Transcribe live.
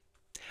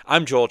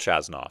I'm Joel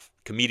Chasnoff,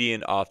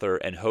 comedian, author,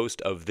 and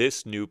host of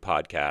this new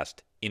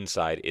podcast,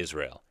 Inside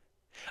Israel.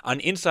 On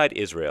Inside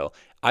Israel,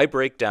 I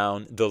break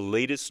down the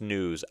latest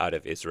news out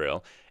of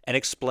Israel and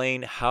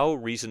explain how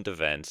recent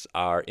events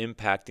are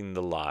impacting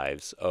the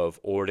lives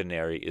of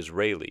ordinary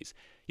Israelis.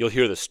 You'll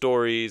hear the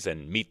stories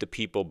and meet the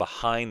people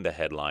behind the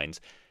headlines.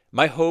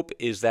 My hope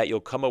is that you'll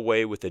come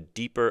away with a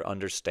deeper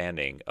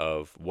understanding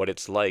of what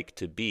it's like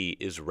to be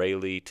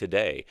Israeli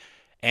today,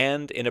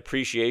 and an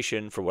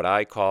appreciation for what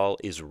I call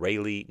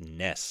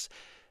Israeli-ness,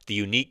 the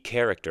unique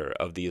character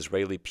of the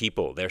Israeli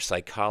people, their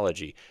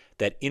psychology,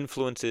 that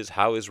influences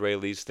how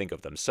Israelis think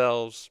of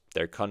themselves,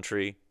 their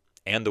country,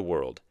 and the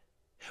world.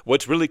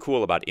 What's really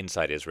cool about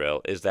Inside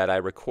Israel is that I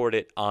record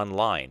it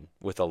online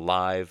with a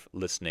live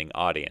listening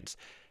audience.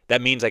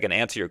 That means I can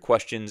answer your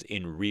questions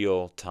in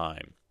real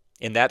time.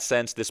 In that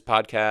sense, this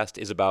podcast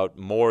is about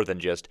more than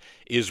just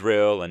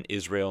Israel and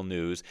Israel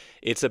news.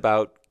 It's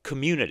about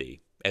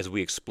community as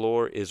we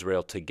explore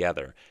Israel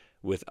together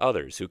with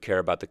others who care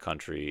about the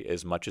country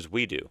as much as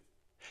we do.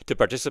 To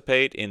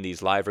participate in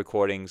these live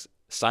recordings,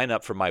 sign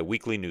up for my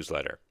weekly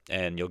newsletter,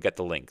 and you'll get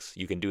the links.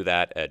 You can do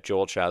that at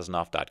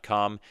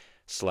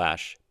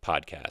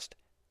joelchasnoff.com/podcast.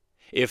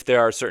 If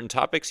there are certain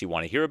topics you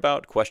want to hear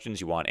about, questions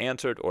you want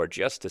answered, or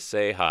just to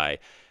say hi,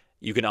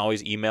 you can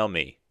always email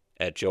me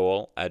at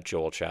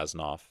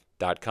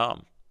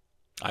joel@joelchasnoff.com.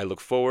 I look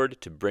forward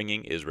to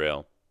bringing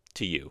Israel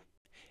to you.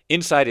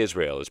 Inside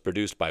Israel is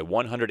produced by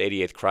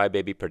 188th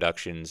Crybaby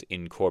Productions,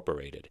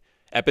 Incorporated.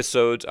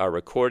 Episodes are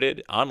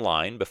recorded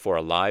online before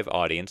a live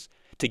audience.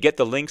 To get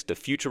the links to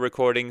future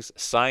recordings,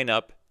 sign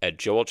up at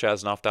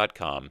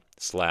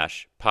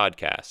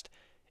joelchasnoff.com/podcast.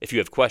 If you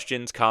have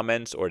questions,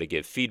 comments, or to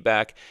give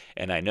feedback,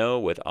 and I know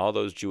with all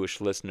those Jewish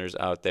listeners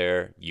out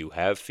there, you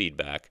have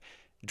feedback,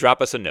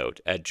 drop us a note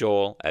at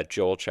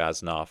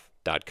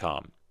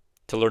joel@joelchasnoff.com.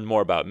 To learn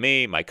more about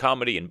me, my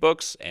comedy and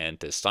books, and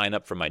to sign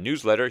up for my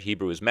newsletter,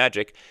 Hebrew is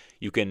Magic,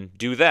 you can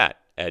do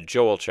that at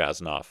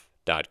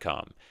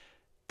joelchasnoff.com.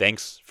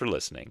 Thanks for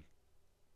listening.